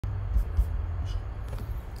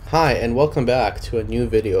Hi, and welcome back to a new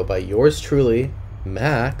video by yours truly,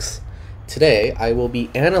 Max. Today, I will be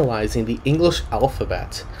analyzing the English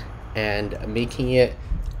alphabet and making it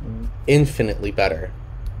infinitely better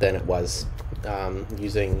than it was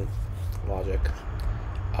using logic.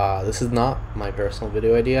 This is not my personal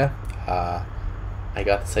video idea. I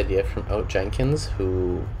got this idea from Out Jenkins,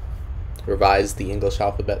 who revised the English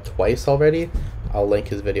alphabet twice already. I'll link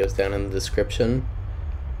his videos down in the description.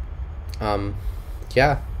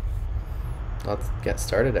 Yeah. Let's get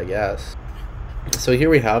started, I guess. So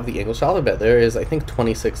here we have the English alphabet. There is, I think,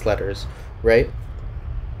 26 letters, right?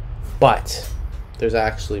 But there's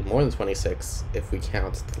actually more than 26 if we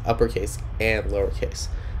count the uppercase and lowercase,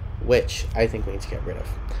 which I think we need to get rid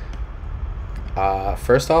of.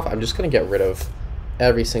 First off, I'm just going to get rid of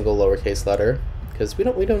every single lowercase letter because we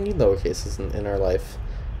don't need lowercases in our life.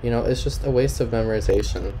 You know, it's just a waste of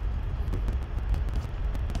memorization.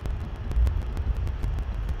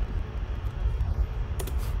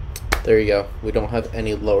 There you go. We don't have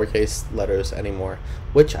any lowercase letters anymore,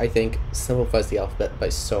 which I think simplifies the alphabet by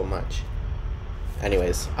so much.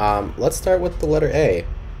 Anyways, let's start with the letter A.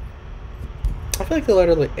 I feel like the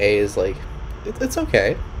letter A is like, it's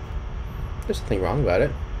okay. There's nothing wrong about it.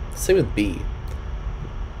 Same with B.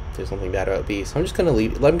 There's nothing bad about B, so I'm just gonna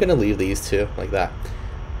leave these two like that.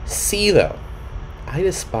 C though, I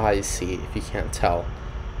despise C if you can't tell.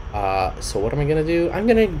 So what am I gonna do? I'm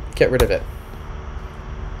gonna get rid of it.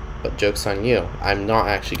 But joke's on you, I'm not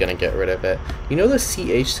actually going to get rid of it. You know the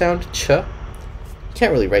CH sound, ch? You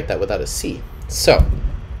can't really write that without a C. So,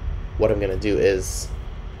 what I'm going to do is,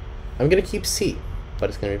 I'm going to keep C,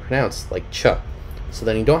 but it's going to be pronounced like ch. So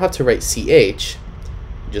then you don't have to write CH,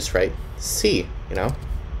 you just write C, you know?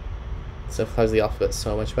 Simplifies the alphabet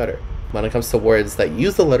so much better. When it comes to words that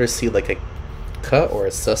use the letter C like a k or a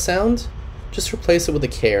s sound, just replace it with a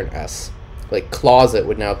k or an s. Like closet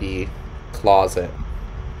would now be closet.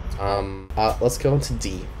 Let's go into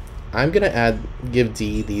D. I'm gonna give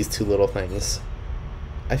D these two little things.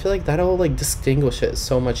 I feel like that'll like distinguish it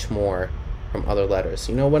so much more from other letters.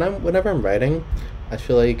 You know, whenever I'm writing, I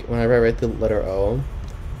feel like whenever I write the letter O,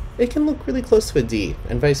 it can look really close to a D,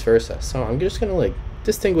 and vice versa. So I'm just gonna like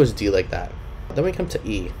distinguish D like that. Then we come to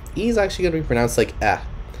E. E is actually gonna be pronounced like eh,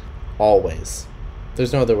 always.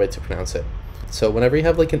 There's no other way to pronounce it. So whenever you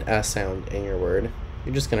have like an S sound in your word,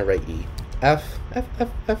 you're just gonna write E. F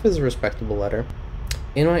is a respectable letter.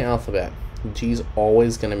 In my alphabet, G is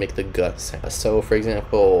always going to make the G sound. So, for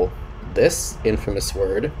example, this infamous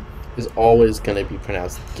word is always going to be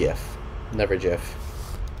pronounced GIF, never GIF.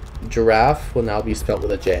 Giraffe will now be spelled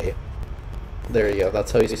with a J. There you go,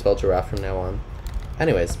 that's how you spell giraffe from now on.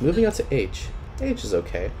 Anyways, moving on to H. H is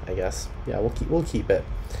okay, I guess. Yeah, we'll keep it.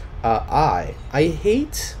 I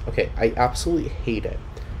absolutely hate it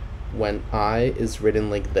when I is written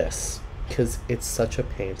like this, because it's such a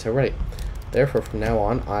pain to write. Therefore, from now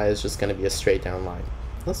on, I is just going to be a straight down line.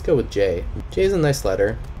 Let's go with J. J is a nice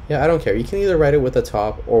letter. Yeah, I don't care. You can either write it with the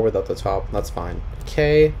top or without the top. That's fine.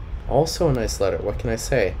 K, also a nice letter. What can I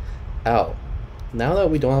say? L. Now that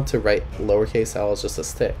we don't have to write lowercase l as just a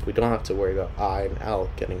stick, we don't have to worry about I and L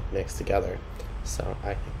getting mixed together. So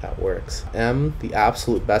I think that works. M, the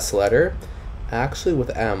absolute best letter. Actually,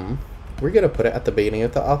 with M, we're going to put it at the beginning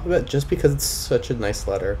of the alphabet just because it's such a nice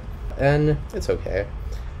letter. N, it's okay.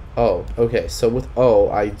 O, okay, so with O,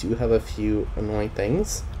 I do have a few annoying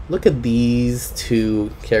things. Look at these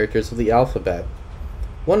two characters of the alphabet.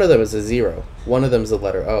 One of them is a 0. One of them is the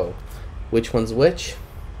letter O. Which one's which?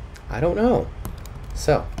 I don't know.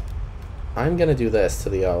 So, I'm going to do this to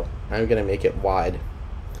the O. I'm going to make it wide.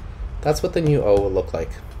 That's what the new O will look like.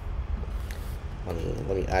 Let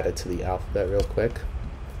me add it to the alphabet real quick.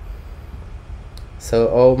 So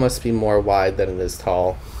O must be more wide than it is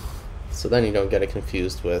tall. So then you don't get it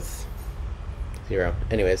confused with 0.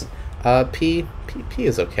 Anyways, P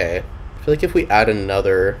is okay. I feel like if we add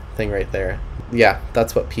another thing right there, yeah,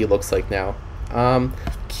 that's what P looks like now.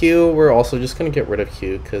 Q, we're also just gonna get rid of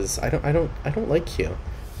Q because I don't like Q.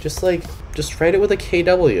 Just write it with a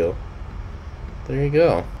KW. There you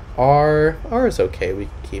go. R is okay. We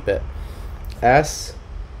can keep it. S,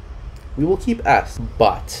 we will keep S,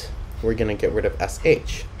 but we're gonna get rid of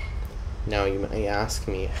SH. Now you may ask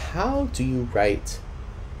me, how do you write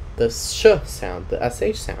the sh sound, the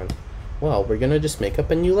sh sound? Well, we're gonna just make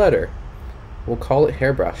up a new letter. We'll call it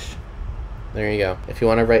hairbrush. There you go. If you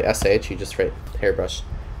want to write sh, you just write hairbrush.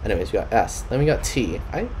 Anyways, we got S. Then we got T.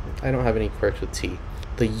 I don't have any quirks with T.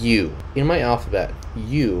 The U. In my alphabet,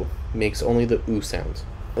 U makes only the oo sound.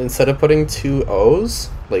 Instead of putting two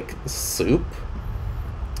O's, like soup,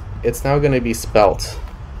 it's now gonna be spelt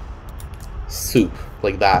soup,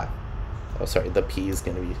 like that. Oh, sorry, the P is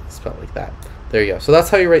going to be spelled like that. There you go. So that's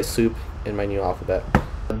how you write soup in my new alphabet.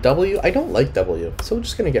 W, I don't like W, so we're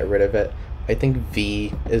just going to get rid of it. I think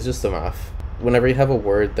V is just enough. Whenever you have a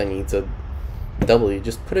word that needs a W,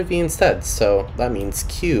 just put a V instead. So that means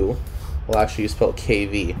Q will actually spell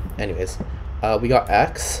KV. Anyways, we got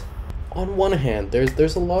X. On one hand,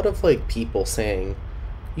 there's a lot of like people saying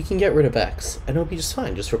you can get rid of X and it'll be just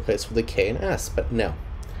fine. Just replace with a K and S, but no.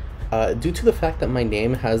 Due to the fact that my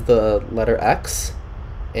name has the letter X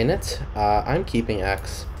in it, I'm keeping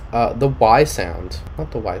X. The Y sound,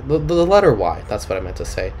 not the Y, the letter Y, that's what I meant to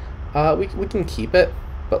say. We can keep it,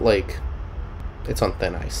 but like, it's on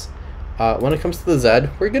thin ice. When it comes to the Z,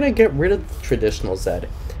 we're gonna get rid of the traditional Z.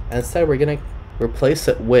 And instead, we're gonna replace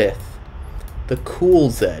it with the cool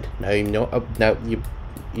Z. Now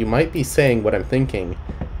you might be saying what I'm thinking,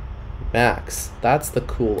 Max. That's the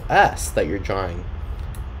cool S that you're drawing.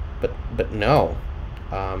 But no,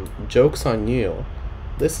 joke's on you.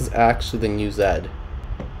 This is actually the new Z.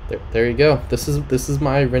 There you go. This is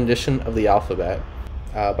my rendition of the alphabet.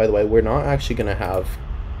 By the way, we're not actually gonna have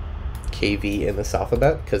KV in this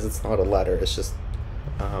alphabet because it's not a letter. It's just,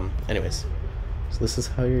 anyways. So this is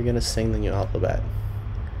how you're gonna sing the new alphabet.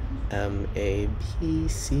 M A B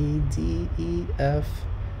C D E F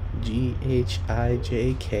G H I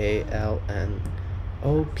J K L N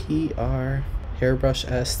O P R hairbrush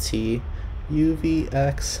S T U V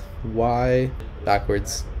X Y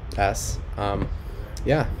backwards S.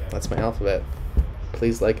 Yeah, that's my alphabet.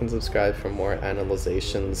 Please like and subscribe for more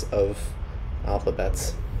analyzations of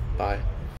alphabets. Bye.